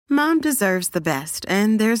Mom deserves the best,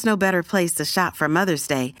 and there's no better place to shop for Mother's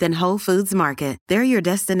Day than Whole Foods Market. They're your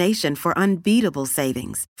destination for unbeatable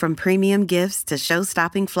savings, from premium gifts to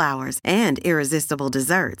show-stopping flowers and irresistible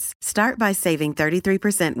desserts. Start by saving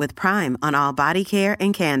 33% with Prime on all body care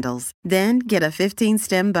and candles. Then get a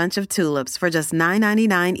 15-stem bunch of tulips for just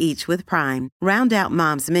 $9.99 each with Prime. Round out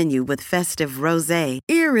Mom's menu with festive rosé,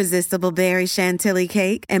 irresistible berry chantilly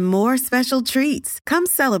cake, and more special treats. Come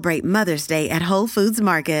celebrate Mother's Day at Whole Foods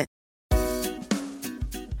Market.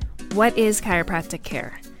 What is chiropractic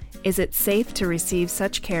care? Is it safe to receive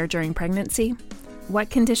such care during pregnancy? What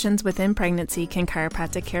conditions within pregnancy can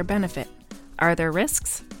chiropractic care benefit? Are there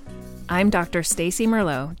risks? I'm Dr. Stacy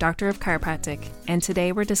Merlot, Doctor of Chiropractic, and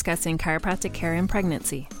today we're discussing chiropractic care in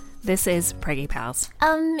pregnancy. This is Preggy Pals.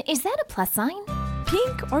 Is that a plus sign?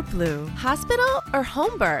 Pink or blue? Hospital or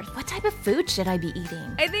home birth? What type of food should I be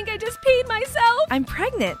eating? I think I just peed myself. I'm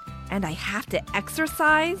pregnant, and I have to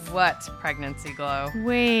exercise. What pregnancy glow?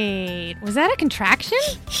 Wait, was that a contraction?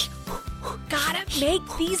 Gotta make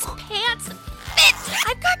these pants fit.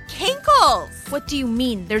 I've got kinkles. What do you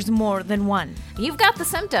mean there's more than one? You've got the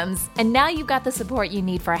symptoms, and now you've got the support you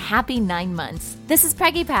need for a happy 9 months. This is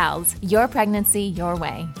Preggy Pals, your pregnancy, your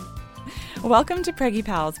way. Welcome to Preggy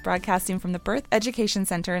Pals, broadcasting from the Birth Education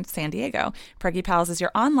Center in San Diego. Preggy Pals is your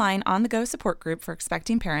online, on-the-go support group for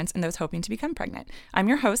expecting parents and those hoping to become pregnant. I'm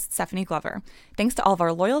your host, Stephanie Glover. Thanks to all of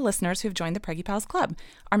our loyal listeners who have joined the Preggy Pals Club.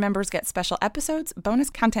 Our members get special episodes, bonus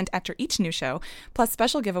content after each new show, plus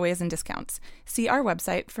special giveaways and discounts. See our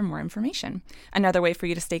website for more information. Another way for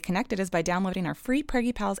you to stay connected is by downloading our free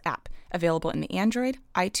Preggy Pals app, available in the Android,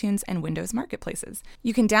 iTunes, and Windows marketplaces.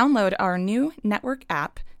 You can download our new network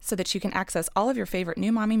app so that you can access all of your favorite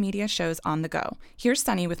new mommy media shows on the go. Here's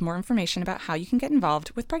Sunny with more information about how you can get involved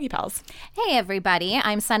with Preggy Pals. Hey everybody,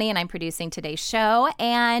 I'm Sunny and I'm producing today's show,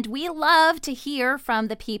 and we love to hear from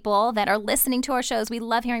the people that are listening to our shows. We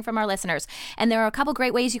love hearing from our listeners, and there are a couple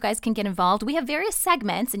great ways you guys can get involved. We have various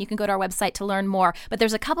segments, and you can go to our website to learn more, but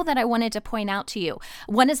there's a couple that I wanted to point out to you.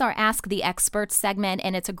 One is our Ask the Experts segment,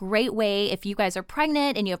 and it's a great way if you guys are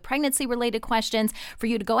pregnant and you have pregnancy-related questions for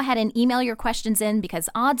you to go ahead and email your questions in, because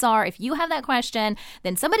odds are if you have that question,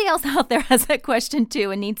 then somebody else out there has that question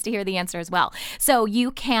too and needs to hear the answer as well. So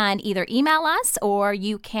you can either email us or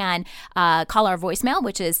you can call our voicemail,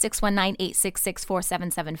 which is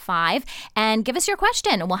 619-866-4775, and give us your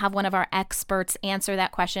question, and we'll have one of our experts answer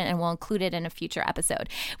that question, and we'll include it in a future episode.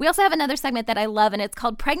 We also have another segment that I love, and it's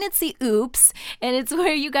called Pregnancy Oops, and it's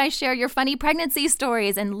where you guys share your funny pregnancy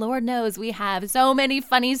stories, and Lord knows we have so many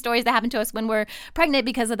funny stories that happen to us when we're pregnant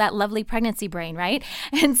because of that lovely pregnancy brain, right?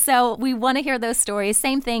 And so we want to hear those stories.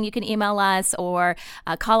 Same thing, you can email us or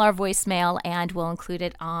call our voicemail, and we'll include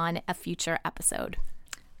it on a future episode.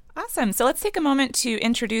 Awesome. So let's take a moment to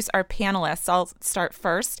introduce our panelists. I'll start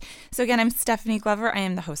first. So again, I'm Stephanie Glover. I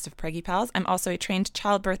am the host of Preggy Pals. I'm also a trained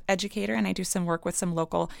childbirth educator, and I do some work with some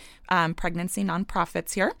local pregnancy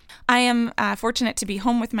nonprofits here. I am fortunate to be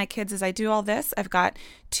home with my kids as I do all this. I've got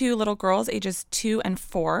 2 little girls, ages 2 and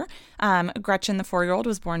 4. Gretchen, the 4-year-old,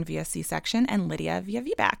 was born via C-section, and Lydia via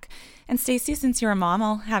VBAC. And Stacy, since you're a mom,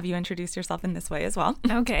 I'll have you introduce yourself in this way as well.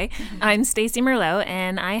 Okay. I'm Stacy Merlot,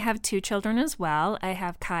 and I have 2 children as well. I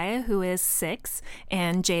have Kaya, who is 6,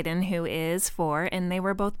 and Jaden, who is 4, and they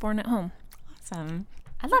were both born at home. Awesome.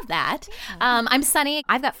 I love that. I'm Sunny.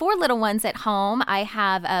 I've got 4 little ones at home. I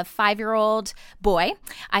have a 5-year-old boy.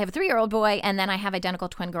 I have a 3-year-old boy. And then I have identical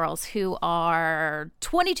twin girls who are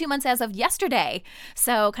 22 months as of yesterday.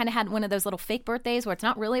 So kind of had one of those little fake birthdays where it's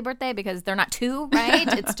not really a birthday because they're not 2, right?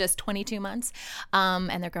 It's just 22 months.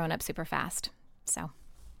 And they're growing up super fast. So.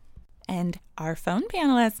 And our phone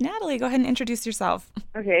panelist, Natalie, go ahead and introduce yourself.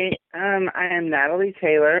 Okay, I am Natalie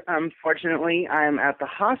Taylor. Fortunately, I'm at the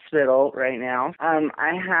hospital right now.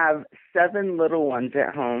 I have 7 little ones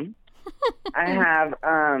at home. I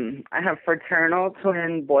have fraternal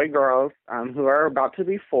twin boy girls who are about to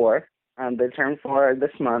be 4. They turned 4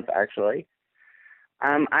 this month, actually.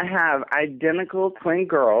 I have identical twin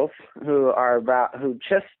girls who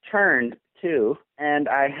just turned 2, and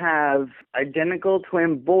I have identical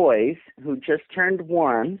twin boys who just turned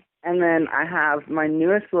 1, and then I have my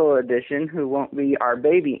newest little addition who won't be our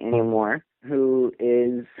baby anymore, who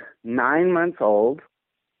is 9 months old,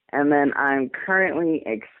 and then I'm currently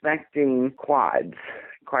expecting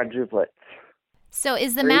quadruplets. So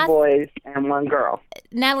is the 3 math... boys and 1 girl.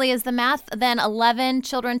 Natalie, is the math then 11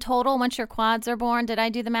 children total once your quads are born? Did I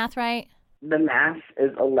do the math right? The math is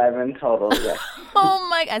 11 total, yes. Oh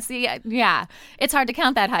my God. See, yeah. It's hard to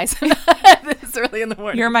count that high this early in the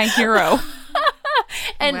morning. You're my hero.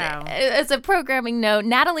 And Wow. as a programming note,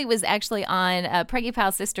 Natalie was actually on Preggy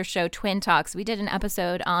Pal's sister show, Twin Talks. We did an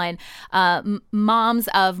episode on moms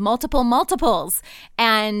of multiples.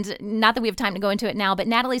 And not that we have time to go into it now, but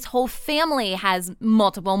Natalie's whole family has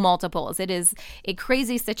multiples. It is a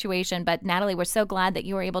crazy situation. But Natalie, we're so glad that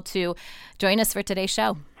you were able to join us for today's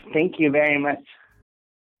show. Thank you very much.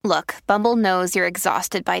 Look, Bumble knows you're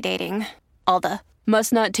exhausted by dating. All the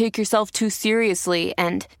must not take yourself too seriously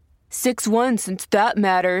and 6'1" since that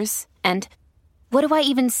matters. And what do I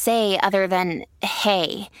even say other than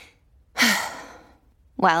hey?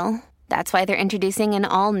 Well, that's why they're introducing an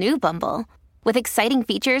all-new Bumble with exciting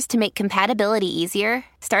features to make compatibility easier,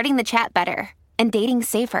 starting the chat better, and dating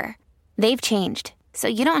safer. They've changed, so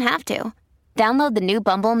you don't have to. Download the new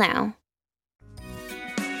Bumble now.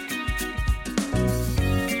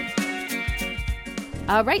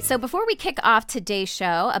 All right, so before we kick off today's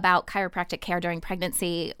show about chiropractic care during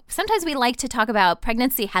pregnancy, sometimes we like to talk about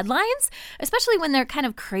pregnancy headlines, especially when they're kind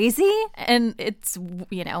of crazy, and it's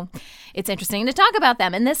interesting to talk about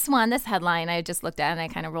them. And this headline, I just looked at and I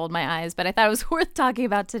kind of rolled my eyes, but I thought it was worth talking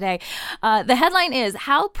about today. The headline is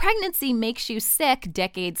How Pregnancy Makes You Sick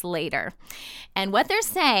Decades Later. And what they're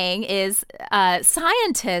saying is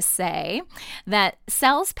scientists say that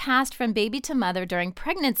cells passed from baby to mother during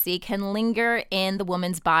pregnancy can linger in the woman's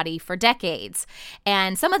body for decades.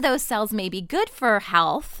 And some of those cells may be good for her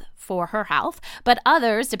health, but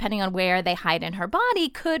others, depending on where they hide in her body,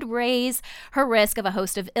 could raise her risk of a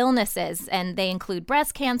host of illnesses. And they include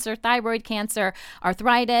breast cancer, thyroid cancer,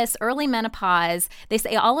 arthritis, early menopause. They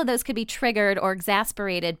say all of those could be triggered or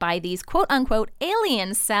exacerbated by these quote unquote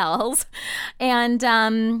alien cells. And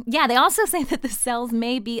they also say that the cells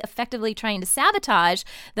may be effectively trying to sabotage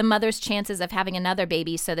the mother's chances of having another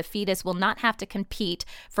baby, so the fetus will not have to compete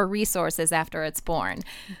for resources after it's born.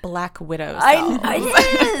 Black widow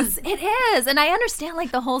cells. It is. And I understand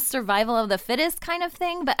like the whole survival of the fittest kind of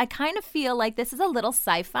thing, but I kind of feel like this is a little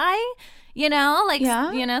sci-fi,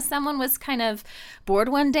 someone was kind of bored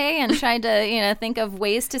one day and tried to, think of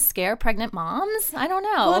ways to scare pregnant moms. I don't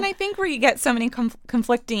know. Well, and I think where you get so many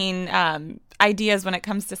conflicting ideas when it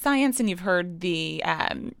comes to science, and you've heard the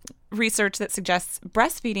research that suggests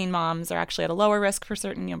breastfeeding moms are actually at a lower risk for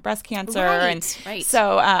certain, breast cancer. Right.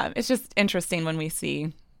 So it's just interesting when we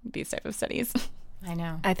see these type of studies. I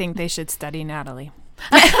know. I think they should study Natalie.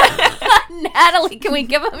 Natalie, can we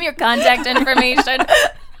give them your contact information?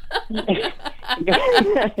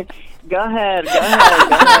 Go ahead.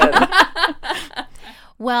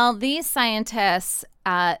 Well, these scientists,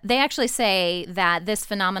 they actually say that this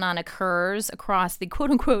phenomenon occurs across the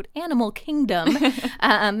quote-unquote animal kingdom.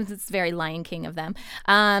 It's very Lion King of them.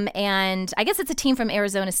 And I guess it's a team from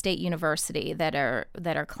Arizona State University that are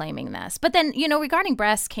claiming this. But then, regarding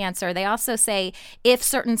breast cancer, they also say if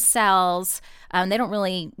certain cells, they don't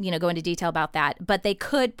really, go into detail about that, but they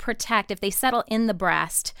could protect, if they settle in the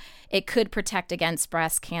breast, it could protect against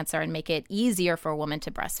breast cancer and make it easier for a woman to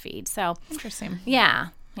breastfeed. So interesting. Yeah,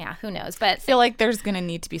 who knows? But I feel like there's going to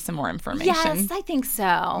need to be some more information. Yes, I think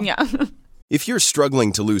so. Yeah. If you're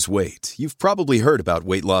struggling to lose weight, you've probably heard about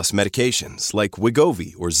weight loss medications like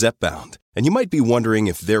Wegovy or Zepbound, and you might be wondering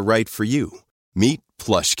if they're right for you. Meet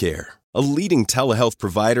PlushCare, a leading telehealth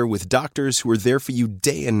provider with doctors who are there for you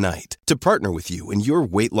day and night to partner with you in your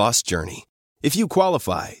weight loss journey. If you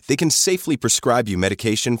qualify, they can safely prescribe you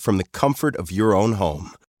medication from the comfort of your own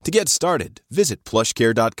home. To get started, visit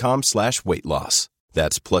plushcare.com/weightloss.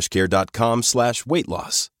 That's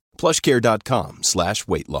plushcare.com/weightloss.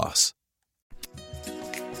 plushcare.com/weightloss.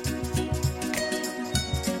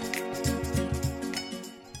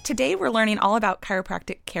 Today, we're learning all about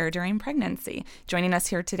chiropractic care during pregnancy. Joining us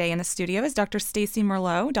here today in the studio is Dr. Stacy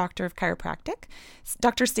Merlot, Doctor of Chiropractic.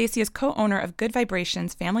 Dr. Stacy is co-owner of Good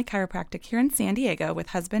Vibrations Family Chiropractic here in San Diego with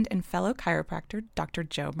husband and fellow chiropractor, Dr.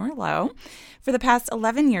 Joe Merlot. For the past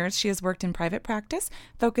 11 years, she has worked in private practice,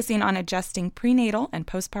 focusing on adjusting prenatal and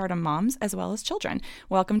postpartum moms as well as children.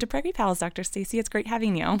 Welcome to Preggy Pals, Dr. Stacy. It's great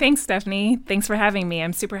having you. Thanks, Stephanie. Thanks for having me.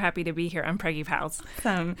 I'm super happy to be here on Preggy Pals.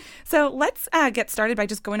 So let's get started by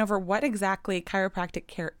just going over what exactly chiropractic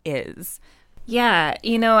care is. Yeah,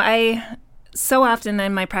 so often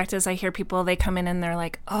in my practice, I hear people, they come in and they're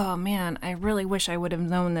like, oh man, I really wish I would have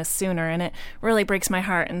known this sooner. And it really breaks my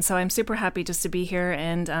heart. And so I'm super happy just to be here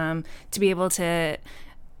and to be able to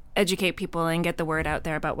educate people and get the word out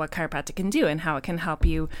there about what chiropractic can do and how it can help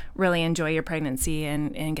you really enjoy your pregnancy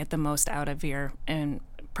and get the most out of your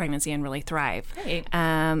pregnancy and really thrive. Great.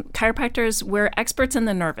 Chiropractors, we're experts in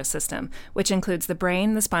the nervous system, which includes the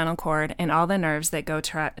brain, the spinal cord, and all the nerves that go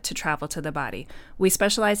to travel to the body. We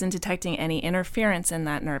specialize in detecting any interference in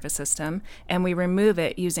that nervous system, and we remove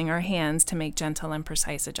it using our hands to make gentle and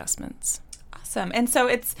precise adjustments. Awesome. And so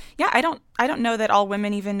it's, I don't know that all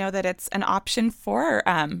women even know that it's an option for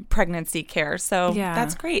pregnancy care. So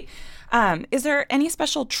that's great. Is there any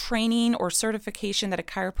special training or certification that a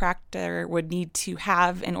chiropractor would need to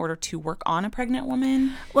have in order to work on a pregnant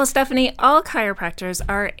woman? Well, Stephanie, all chiropractors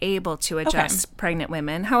are able to adjust pregnant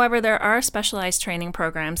women. However, there are specialized training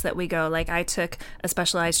programs that we go, like I took a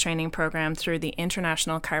specialized training program through the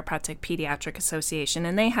International Chiropractic Pediatric Association,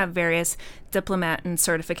 and they have various diplomat and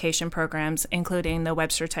certification programs, including the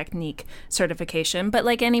Webster Technique certification. But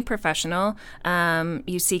like any professional,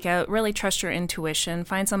 you seek out, really trust your intuition,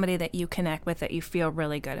 find somebody that you connect with that you feel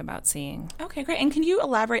really good about seeing. Okay, great. And can you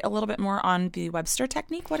elaborate a little bit more on the Webster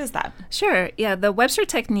Technique? What is that? Sure. Yeah, the Webster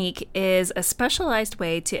Technique is a specialized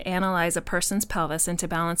way to analyze a person's pelvis and to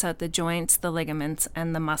balance out the joints, the ligaments,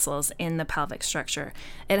 and the muscles in the pelvic structure.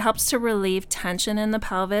 It helps to relieve tension in the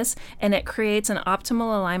pelvis, and it creates an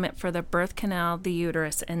optimal alignment for the birth canal, the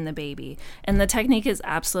uterus, and the baby. And the technique is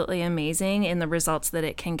absolutely amazing in the results that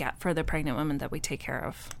it can get for the pregnant women that we take care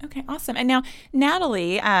of. Okay, awesome. And now,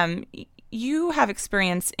 Natalie, you have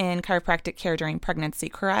experience in chiropractic care during pregnancy,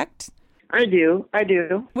 correct? I do.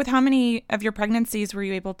 With how many of your pregnancies were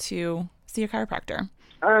you able to see a chiropractor?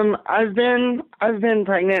 I've been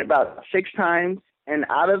pregnant about 6 times, and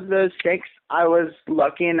out of those 6, I was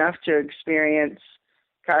lucky enough to experience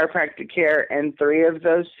chiropractic care in 3 of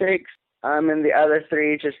those 6. And the other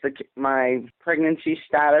 3, just my pregnancy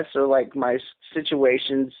status or like my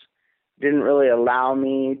situations didn't really allow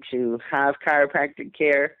me to have chiropractic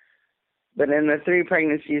care. But in the 3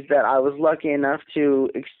 pregnancies that I was lucky enough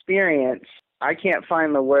to experience, I can't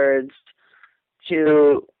find the words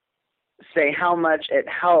to say how much it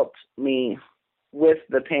helped me with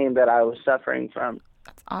the pain that I was suffering from.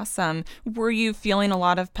 That's awesome. Were you feeling a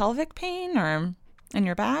lot of pelvic pain or in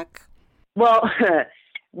your back? Well,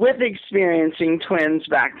 with experiencing twins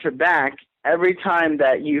back to back, every time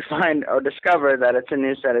that you find or discover that it's a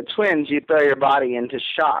new set of twins, you throw your body into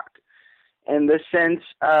shock. In the sense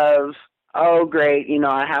of, oh, great,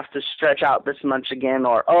 I have to stretch out this much again,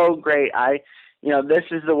 or, oh, great, this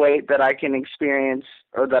is the weight that I can experience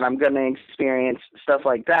or that I'm going to experience, stuff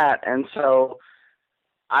like that. And so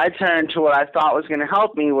I turned to what I thought was going to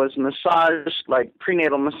help me was massage, like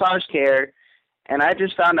prenatal massage care, and I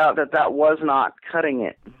just found out that was not cutting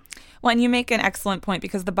it. Well, and you make an excellent point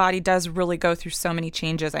because the body does really go through so many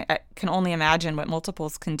changes. I can only imagine what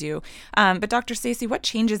multiples can do. But Dr. Stacy, what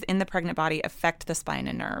changes in the pregnant body affect the spine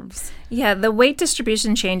and nerves? Yeah, the weight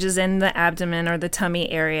distribution changes in the abdomen or the tummy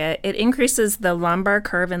area. It increases the lumbar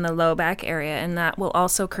curve in the low back area, and that will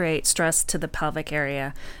also create stress to the pelvic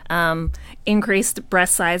area. Increased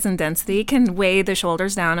breast size and density can weigh the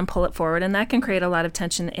shoulders down and pull it forward, and that can create a lot of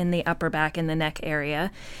tension in the upper back and the neck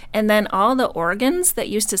area. And then all the organs that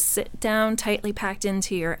used to sit down tightly packed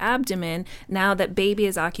into your abdomen, now that baby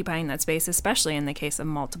is occupying that space, especially in the case of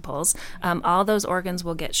multiples, all those organs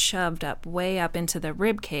will get shoved up way up into the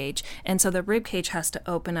rib cage, and so the rib cage has to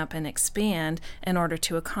open up and expand in order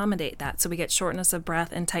to accommodate that. So we get shortness of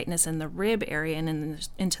breath and tightness in the rib area and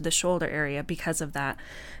into the shoulder area because of that.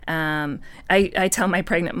 I tell my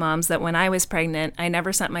pregnant moms that when I was pregnant, I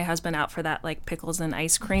never sent my husband out for that like pickles and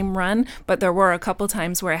ice cream run, but there were a couple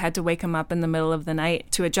times where I had to wake him up in the middle of the night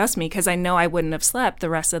to adjust me because I know I wouldn't have slept the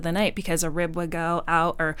rest of the night because a rib would go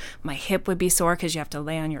out or my hip would be sore because you have to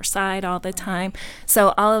lay on your side all the time.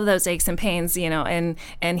 So all of those aches and pains,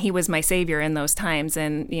 and he was my savior in those times.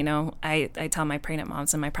 And, I tell my pregnant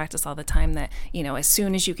moms in my practice all the time that, as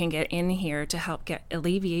soon as you can get in here to help get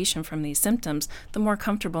alleviation from these symptoms, the more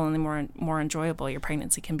comfortable and the more enjoyable your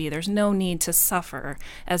pregnancy can be. There's no need to suffer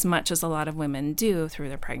as much as a lot of women do through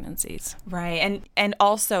their pregnancies. Right. And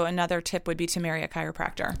also another tip would be to marry a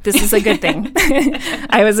chiropractor. This is a good thing.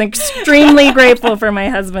 I was extremely grateful for my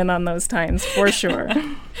husband on those times, for sure.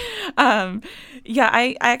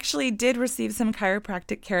 I actually did receive some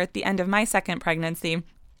chiropractic care at the end of my second pregnancy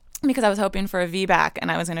because I was hoping for a VBAC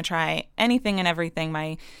and I was going to try anything and everything.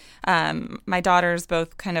 My daughters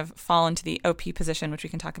both kind of fall into the OP position, which we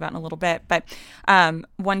can talk about in a little bit. But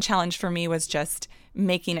one challenge for me was just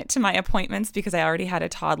making it to my appointments because I already had a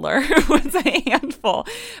toddler who was a handful.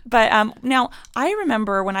 But now I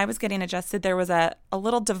remember when I was getting adjusted, there was a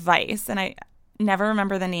little device, and never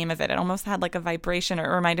remember the name of it. It almost had like a vibration, or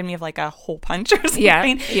it reminded me of like a hole punch or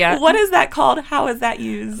something. Yeah. What is that called? How is that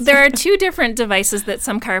used? There are two different devices that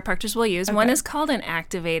some chiropractors will use. Okay. One is called an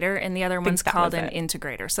activator, and the other one's called an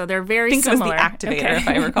integrator. So they're very similar. I think it was the activator, if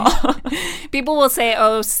I recall. People will say,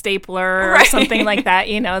 stapler or something like that.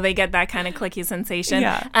 They get that kind of clicky sensation.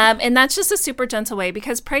 Yeah. And that's just a super gentle way,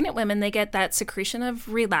 because pregnant women, they get that secretion of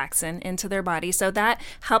relaxin into their body. So that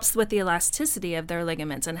helps with the elasticity of their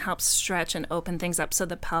ligaments and helps stretch and open things up so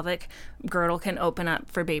the pelvic girdle can open up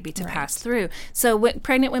for baby to pass through. So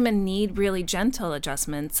pregnant women need really gentle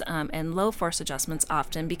adjustments and low force adjustments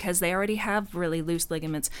often, because they already have really loose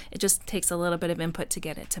ligaments. It just takes a little bit of input to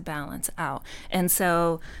get it to balance out. And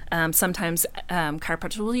so sometimes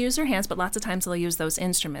chiropractors will use their hands, but lots of times they'll use those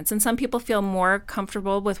instruments. And some people feel more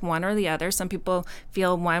comfortable with one or the other. Some people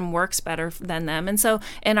feel one works better than them. And so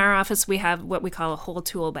in our office, we have what we call a whole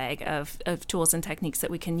tool bag of tools and techniques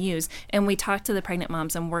that we can use. And we talk to the pregnant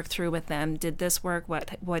moms and work through with them. Did this work?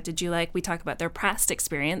 What did you like? We talk about their past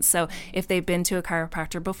experience. So if they've been to a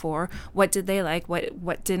chiropractor before, what did they like?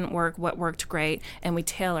 What didn't work? What worked great? And we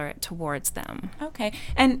tailor it towards them. Okay.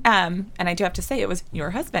 And I do have to say, it was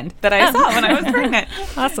your husband that I saw when I was pregnant.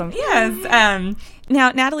 Awesome. Yes.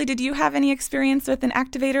 Now, Natalie, did you have any experience with an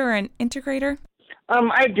activator or an integrator?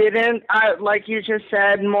 I didn't. Like you just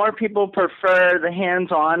said, more people prefer the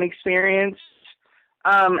hands-on experience.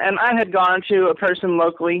 And I had gone to a person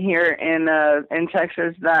locally here in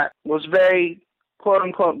Texas that was very, quote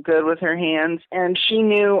unquote, good with her hands, and she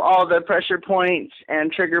knew all the pressure points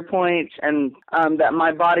and trigger points and that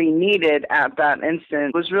my body needed at that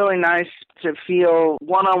instant. It was really nice to feel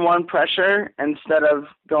one-on-one pressure instead of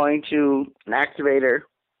going to an activator.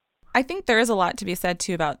 I think there is a lot to be said,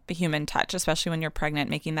 too, about the human touch, especially when you're pregnant,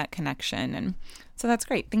 making that connection. And so that's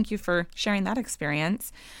great. Thank you for sharing that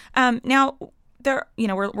experience. Now,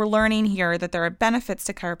 we're learning here that there are benefits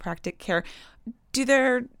to chiropractic care. Do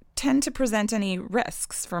there tend to present any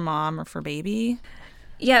risks for mom or for baby?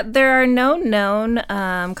 Yeah, there are no known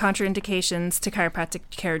contraindications to chiropractic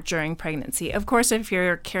care during pregnancy. Of course, if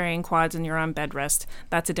you're carrying quads and you're on bed rest,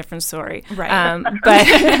 that's a different story. Right.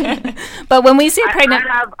 But when we see a pregnant,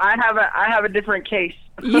 I have a different case.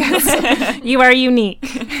 Yes, you are unique.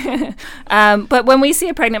 But when we see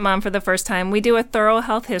a pregnant mom for the first time, we do a thorough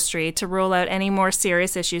health history to rule out any more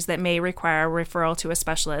serious issues that may require a referral to a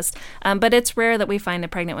specialist. But it's rare that we find a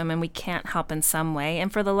pregnant woman we can't help in some way.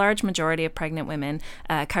 And for the large majority of pregnant women,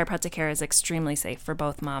 chiropractic care is extremely safe for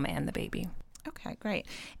both mom and the baby. Okay, great.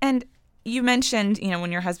 And you mentioned,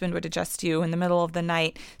 when your husband would adjust you in the middle of the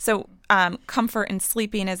night. So comfort in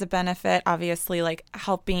sleeping is a benefit, obviously, like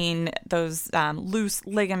helping those loose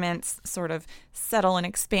ligaments sort of settle and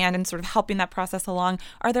expand and sort of helping that process along.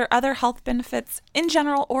 Are there other health benefits in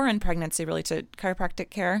general or in pregnancy really to chiropractic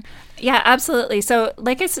care? Yeah, absolutely. So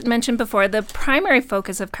like I mentioned before, the primary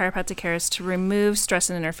focus of chiropractic care is to remove stress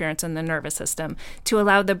and interference in the nervous system, to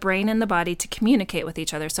allow the brain and the body to communicate with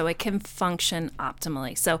each other so it can function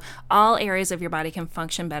optimally. So all areas of your body can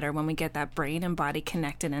function better when we get that brain and body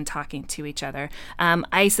connected and talking to each other.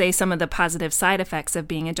 I say some of the positive side effects of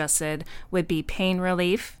being adjusted would be pain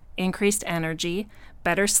relief, increased energy,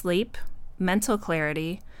 better sleep, mental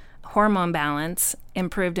clarity, hormone balance,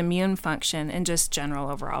 improved immune function, and just general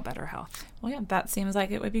overall better health. Well, yeah, that seems like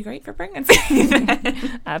it would be great for pregnancy.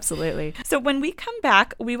 Absolutely. So when we come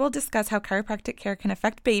back, we will discuss how chiropractic care can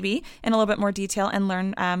affect baby in a little bit more detail and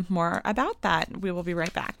learn more about that. We will be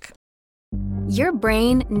right back. Your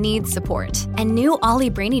brain needs support, and new Ollie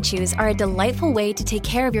Brainy Chews are a delightful way to take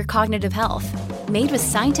care of your cognitive health. Made with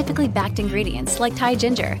scientifically backed ingredients like Thai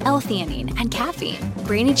ginger, L-theanine, and caffeine,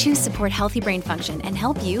 Brainy Chews support healthy brain function and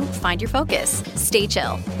help you find your focus, stay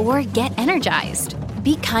chill, or get energized.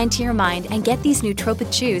 Be kind to your mind and get these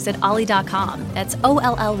nootropic chews at ollie.com. That's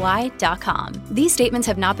OLLY.com. These statements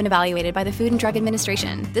have not been evaluated by the Food and Drug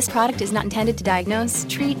Administration. This product is not intended to diagnose,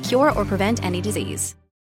 treat, cure, or prevent any disease.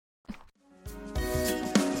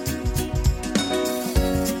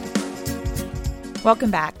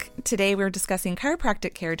 Welcome back. Today we're discussing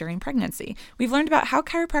chiropractic care during pregnancy. We've learned about how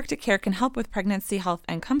chiropractic care can help with pregnancy health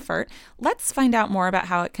and comfort. Let's find out more about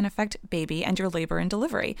how it can affect baby and your labor and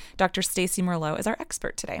delivery. Dr. Stacy Merlot is our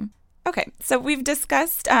expert today. Okay, so we've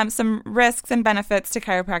discussed some risks and benefits to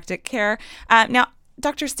chiropractic care. Now,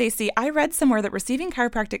 Dr. Stacy, I read somewhere that receiving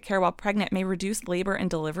chiropractic care while pregnant may reduce labor and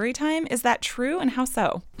delivery time. Is that true, and how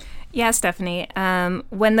so? Yeah, Stephanie.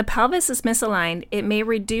 When the pelvis is misaligned, it may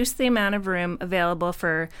reduce the amount of room available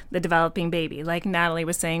for the developing baby. Like Natalie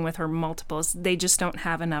was saying with her multiples, they just don't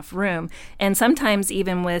have enough room. And sometimes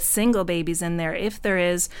even with single babies in there, if there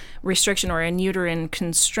is restriction or a uterine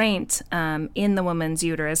constraint in the woman's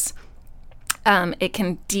uterus, it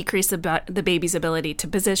can decrease the baby's ability to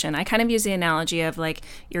position. I kind of use the analogy of like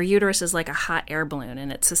your uterus is like a hot air balloon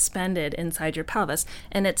and it's suspended inside your pelvis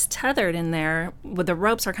and it's tethered in there with the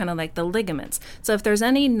ropes are kind of like the ligaments. So if there's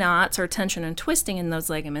any knots or tension and twisting in those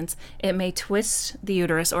ligaments, it may twist the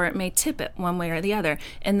uterus or it may tip it one way or the other.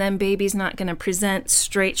 And then baby's not going to present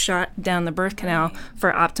straight shot down the birth canal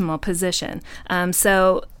for optimal position.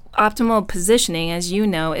 So optimal positioning, as you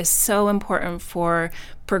know, is so important for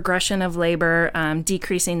progression of labor,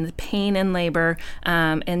 decreasing the pain in labor,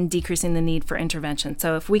 and decreasing the need for intervention.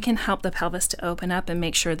 So if we can help the pelvis to open up and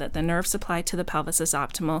make sure that the nerve supply to the pelvis is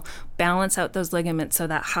optimal, balance out those ligaments so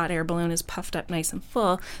that hot air balloon is puffed up nice and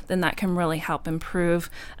full, then that can really help improve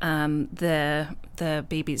the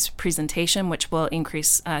baby's presentation, which will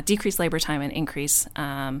decrease labor time and increase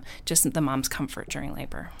just the mom's comfort during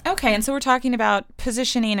labor. Okay, and so we're talking about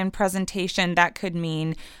positioning and presentation. That could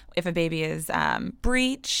mean if a baby is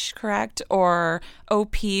breech, correct, or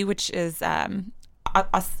OP, which is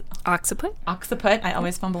occiput. I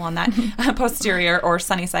always fumble on that. Posterior or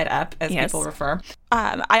sunny side up, as people refer.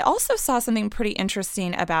 I also saw something pretty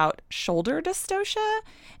interesting about shoulder dystocia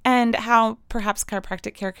and how perhaps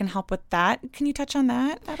chiropractic care can help with that. Can you touch on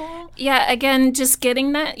that at all? Yeah, again, just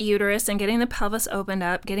getting that uterus and getting the pelvis opened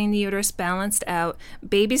up, getting the uterus balanced out.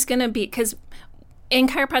 Baby's going to be, because in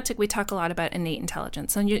chiropractic, we talk a lot about innate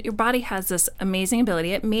intelligence. So your body has this amazing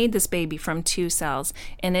ability. It made this baby from 2 cells,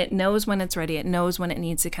 and it knows when it's ready. It knows when it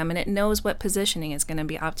needs to come, and it knows what positioning is going to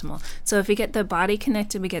be optimal. So if we get the body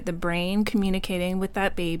connected, we get the brain communicating with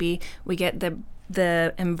that baby, we get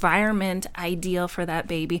the environment ideal for that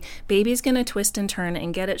baby. Baby's going to twist and turn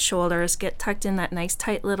and get its shoulders, get tucked in that nice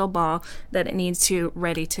tight little ball that it needs to,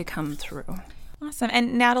 ready to come through. Awesome.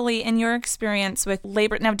 And Natalie, in your experience with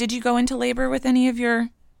labor, now did you go into labor with any of your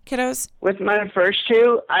kiddos? With my first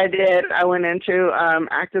 2, I did. I went into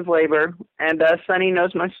active labor, and Sunny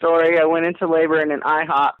knows my story. I went into labor in an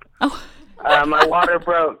IHOP. Oh. My water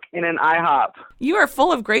broke in an IHOP. You are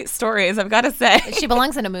full of great stories, I've got to say. She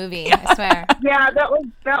belongs in a movie, I swear. Yeah, that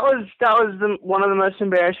was one of the most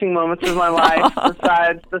embarrassing moments of my life.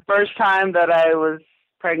 Besides the first time that I was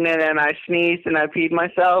pregnant and I sneezed and I peed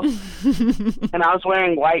myself, and I was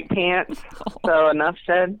wearing white pants. So enough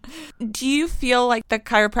said. Do you feel like the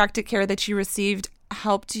chiropractic care that you received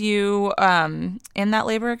helped you in that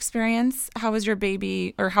labor experience? How was your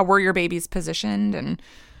baby, or how were your babies positioned? And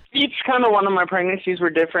each kind of one of my pregnancies were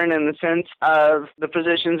different in the sense of the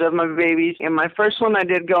positions of my babies. In my first one, I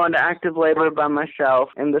did go into active labor by myself.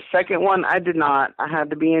 In the second one, I did not. I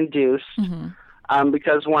had to be induced. Mm-hmm.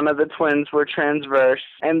 Because one of the twins were transverse.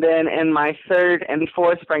 And then in my third and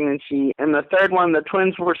fourth pregnancy, in the third one, the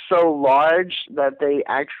twins were so large that they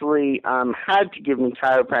actually had to give me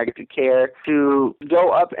chiropractic care to go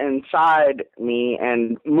up inside me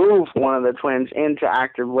and move one of the twins into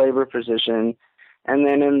active labor position. And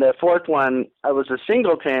then in the fourth one, I was a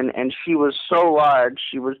singleton, and she was so large.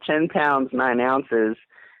 She was 10 pounds, 9 ounces,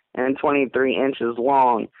 and 23 inches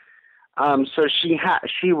long. So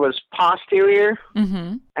she was posterior,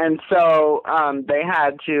 mm-hmm. and so they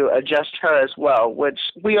had to adjust her as well, which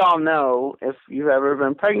we all know, if you've ever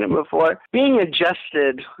been pregnant before, being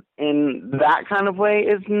adjusted in that kind of way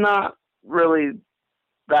is not really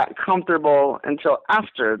that comfortable until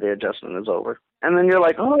after the adjustment is over. And then you're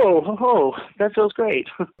like, oh, that feels great.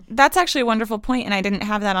 That's actually a wonderful point, and I didn't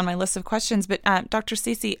have that on my list of questions. But Dr.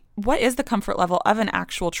 Stacey, what is the comfort level of an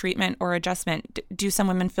actual treatment or adjustment? Do some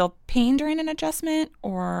women feel pain during an adjustment,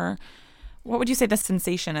 or what would you say the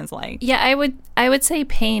sensation is like? Yeah, I would say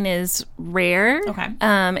pain is rare. Okay.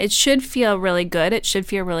 It should feel really good. It should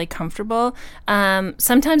feel really comfortable.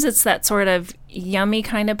 Sometimes it's that sort of yummy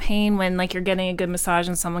kind of pain when like you're getting a good massage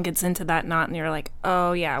and someone gets into that knot and you're like,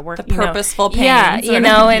 oh yeah, the purposeful pain. Yeah,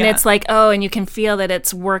 and it's like, oh, and you can feel that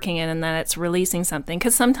it's working and that it's releasing something.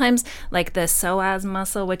 Because sometimes like the psoas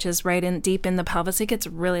muscle, which is right in deep in the pelvis, it gets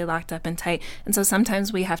really locked up and tight. And so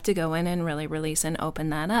sometimes we have to go in and really release and open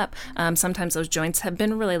that up. Sometimes those joints have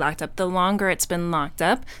been really locked up. The longer it's been locked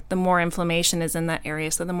up, the more inflammation is in that area,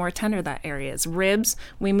 so the more tender that area is. Ribs,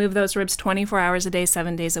 we move those ribs 24 hours a day,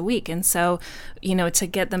 7 days a week. And so to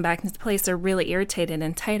get them back into place, they're really irritated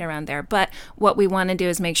and tight around there. But what we want to do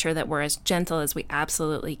is make sure that we're as gentle as we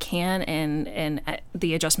absolutely can, and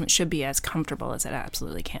the adjustment should be as comfortable as it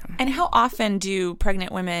absolutely can. And how often do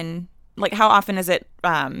pregnant women, like how often is it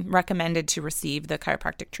recommended to receive the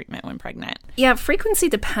chiropractic treatment when pregnant? Yeah, frequency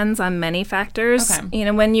depends on many factors.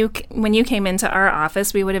 Okay. When you came into our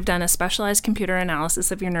office, we would have done a specialized computer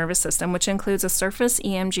analysis of your nervous system, which includes a surface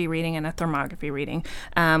EMG reading and a thermography reading,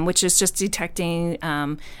 which is just detecting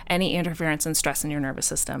any interference and stress in your nervous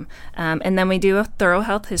system. And then we do a thorough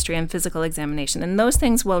health history and physical examination, and those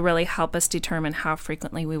things will really help us determine how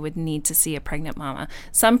frequently we would need to see a pregnant mama.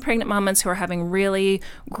 Some pregnant mamas who are having really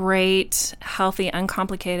great, healthy,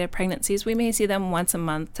 uncomplicated pregnancies, we may see them once a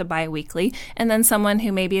month to bi-weekly. And then someone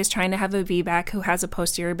who maybe is trying to have a VBAC, who has a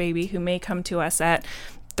posterior baby, who may come to us at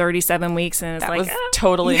 37 weeks and is that was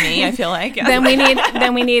totally me, I feel like. then we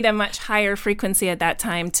need a much higher frequency at that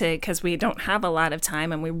time because we don't have a lot of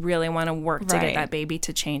time and we really want to work to get that baby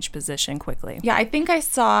to change position quickly. Yeah, I think I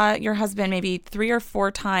saw your husband maybe 3 or 4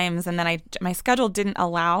 times, and then my schedule didn't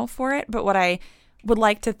allow for it. But what I would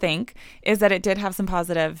like to think is that it did have some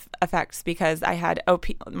positive effects, because I had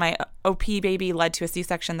my OP baby led to a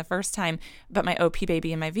C-section the first time, but my OP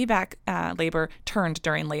baby and my VBAC labor turned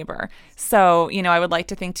during labor. So, I would like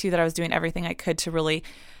to think too that I was doing everything I could to really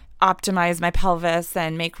optimize my pelvis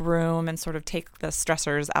and make room and sort of take the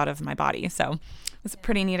stressors out of my body. So it's a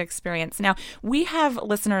pretty neat experience. Now, we have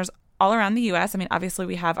listeners all around the U.S. I mean, obviously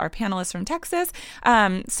we have our panelists from Texas.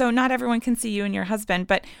 So not everyone can see you and your husband,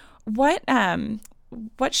 but what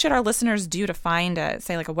should our listeners do to find a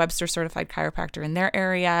Webster certified chiropractor in their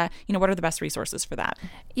area? What are the best resources for that?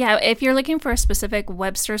 Yeah, if you're looking for a specific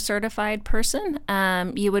Webster certified person,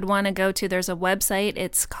 you would want to go to, there's a website.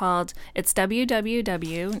 It's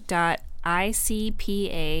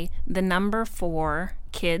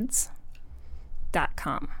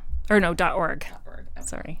www.icpa4kids.com .org.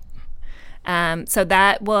 Sorry. So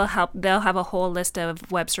that will help. They'll have a whole list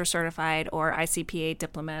of Webster certified or ICPA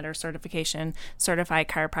diplomat or certification certified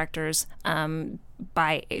chiropractors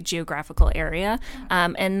by geographical area.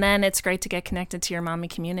 And then it's great to get connected to your mommy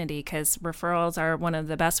community, because referrals are one of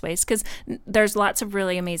the best ways, because there's lots of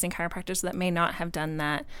really amazing chiropractors that may not have done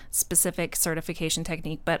that specific certification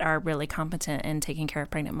technique, but are really competent in taking care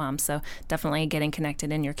of pregnant moms. So definitely getting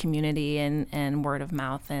connected in your community and word of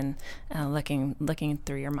mouth and looking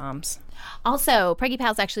through your moms. Also, Preggy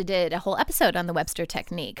Pals actually did a whole episode on the Webster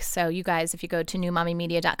technique. So you guys, if you go to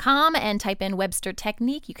newmommymedia.com and type in Webster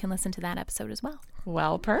technique, you can listen to that episode as well.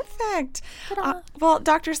 Well, perfect. Well,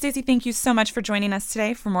 Dr. Stacy, thank you so much for joining us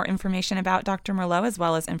today. For more information about Dr. Merlot, as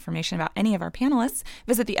well as information about any of our panelists,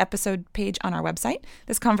 visit the episode page on our website.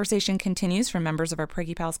 This conversation continues for members of our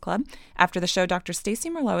Preggy Pals Club. After the show, Dr. Stacy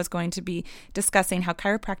Merlot is going to be discussing how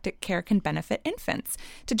chiropractic care can benefit infants.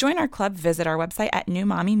 To join our club, visit our website at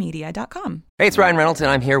newmommymedia.com. Hey, it's Ryan Reynolds,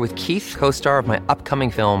 and I'm here with Keith, co-star of my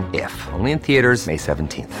upcoming film, If, only in theaters May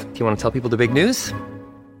 17th. Do you want to tell people the big news?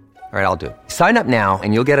 All right, I'll do it. Sign up now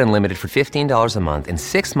and you'll get unlimited for $15 a month and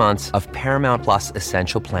 6 months of Paramount Plus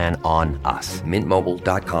Essential Plan on us.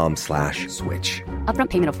 MintMobile.com/switch. Upfront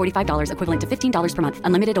payment of $45 equivalent to $15 per month.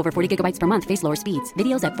 Unlimited over 40 gigabytes per month. Face lower speeds.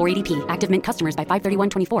 Videos at 480p. Active Mint customers by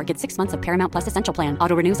 531.24 get 6 months of Paramount Plus Essential Plan.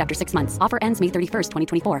 Auto renews after 6 months. Offer ends May 31st,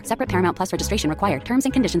 2024. Separate Paramount Plus registration required. Terms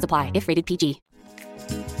and conditions apply if rated PG.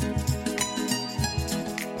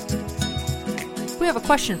 We have a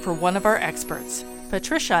question for one of our experts.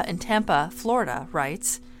 Patricia in Tampa, Florida,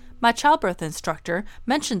 writes, my childbirth instructor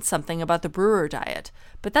mentioned something about the brewer diet,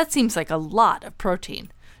 but that seems like a lot of protein.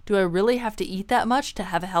 Do I really have to eat that much to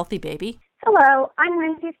have a healthy baby? Hello, I'm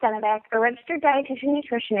Lindsay Stennebeck, a registered dietitian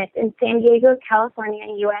nutritionist in San Diego, California,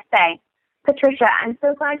 USA. Patricia, I'm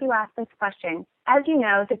so glad you asked this question. As you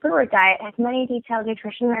know, the brewer diet has many detailed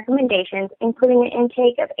nutrition recommendations, including an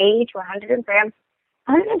intake of 80 to 100 grams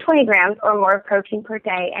 120 grams or more of protein per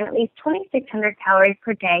day and at least 2,600 calories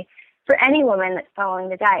per day for any woman that's following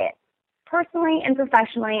the diet. Personally and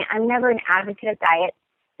professionally, I'm never an advocate of diets,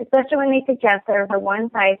 especially when they suggest there's a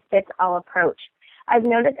one-size-fits-all approach. I've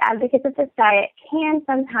noticed advocates of this diet can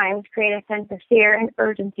sometimes create a sense of fear and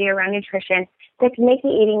urgency around nutrition that can make the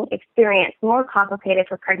eating experience more complicated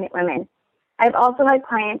for pregnant women. I've also had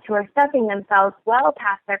clients who are stuffing themselves well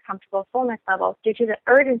past their comfortable fullness levels due to the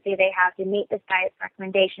urgency they have to meet this diet's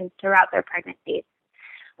recommendations throughout their pregnancies.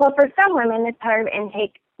 While for some women this type of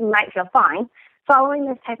intake might feel fine, following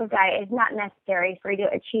this type of diet is not necessary for you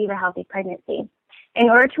to achieve a healthy pregnancy.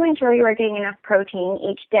 In order to ensure you are getting enough protein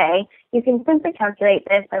each day, you can simply calculate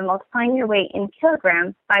this by multiplying your weight in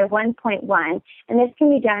kilograms by 1.1, and this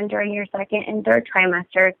can be done during your second and third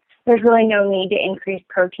trimesters. There's really no need to increase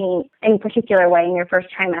protein in a particular way in your first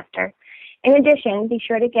trimester. In addition, be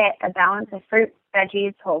sure to get a balance of fruits,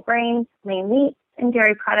 veggies, whole grains, lean meats, and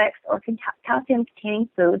dairy products or calcium-containing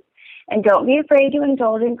foods, And don't be afraid to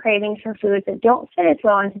indulge in cravings for foods that don't fit as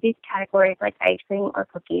well into these categories like ice cream or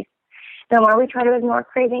cookies. The more we try to ignore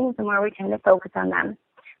cravings, the more we tend to focus on them.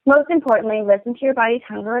 Most importantly, listen to your body's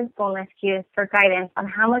hunger and fullness cues for guidance on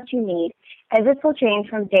how much you need, as this will change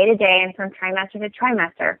from day to day and from trimester to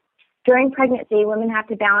trimester. During pregnancy, women have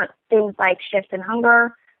to balance things like shifts in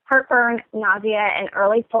hunger, heartburn, nausea, and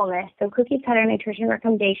early fullness, so cookie-cutter nutrition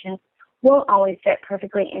recommendations won't always fit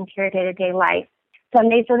perfectly into your day-to-day life. Some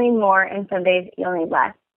days you'll need more, and some days you'll need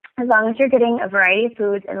less. As long as you're getting a variety of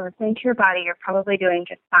foods and listening to your body, you're probably doing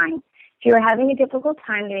just fine. If you are having a difficult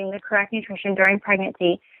time getting the correct nutrition during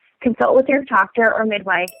pregnancy, consult with your doctor or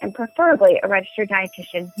midwife, and preferably a registered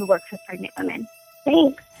dietitian who works with pregnant women.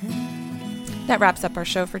 Thanks. That wraps up our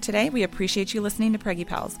show for today. We appreciate you listening to Preggy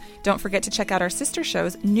Pals. Don't forget to check out our sister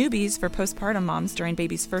shows, Newbies for postpartum moms during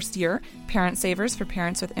baby's first year, Parent Savers for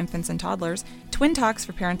parents with infants and toddlers, Twin Talks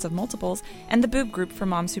for parents of multiples, and the Boob Group for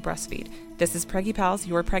moms who breastfeed. This is Preggy Pals,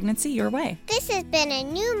 your pregnancy, your way. This has been a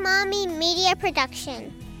New Mommy Media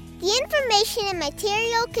production. The information and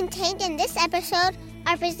material contained in this episode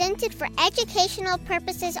are presented for educational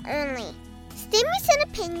purposes only. Statements and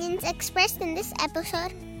opinions expressed in this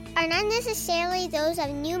episode are not necessarily those of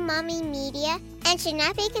New Mommy Media and should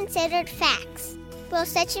not be considered facts. While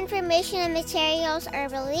such information and materials are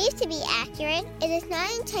believed to be accurate, it is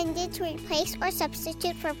not intended to replace or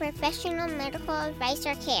substitute for professional medical advice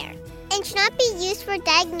or care, and should not be used for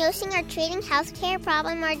diagnosing or treating healthcare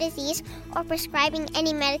problem or disease or prescribing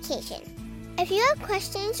any medication. If you have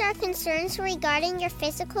questions or concerns regarding your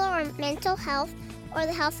physical or mental health or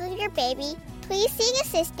the health of your baby, please seek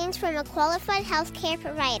assistance from a qualified healthcare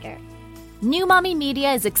provider. New Mommy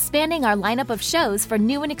Media is expanding our lineup of shows for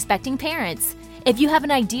new and expecting parents. If you have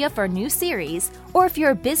an idea for a new series, or if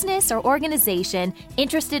you're a business or organization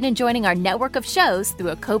interested in joining our network of shows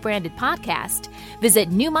through a co-branded podcast, visit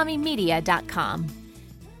newmommymedia.com.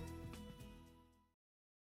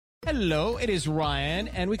 Hello, it is Ryan,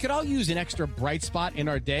 and we could all use an extra bright spot in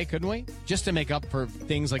our day, couldn't we? Just to make up for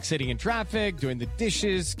things like sitting in traffic, doing the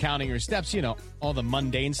dishes, counting your steps, you know, all the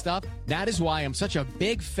mundane stuff. That is why I'm such a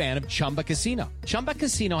big fan of Chumba Casino. Chumba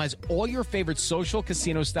Casino has all your favorite social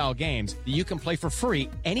casino-style games that you can play for free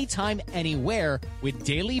anytime, anywhere with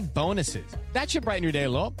daily bonuses. That should brighten your day a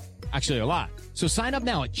little. Actually, a lot. So sign up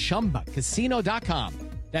now at ChumbaCasino.com.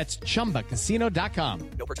 That's ChumbaCasino.com.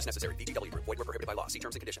 No purchase necessary. VGW Group. Void where prohibited by law. See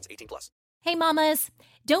terms and conditions. 18+. Hey mamas,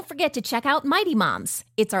 don't forget to check out Mighty Moms.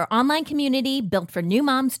 It's our online community built for new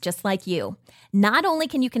moms just like you. Not only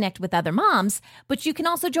can you connect with other moms, but you can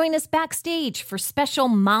also join us backstage for special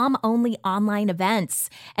mom-only online events.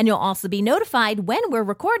 And you'll also be notified when we're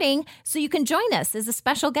recording so you can join us as a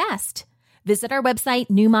special guest. Visit our website,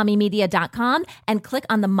 newmommymedia.com, and click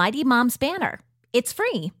on the Mighty Moms banner. It's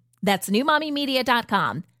free. That's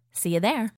newmommymedia.com. See you there.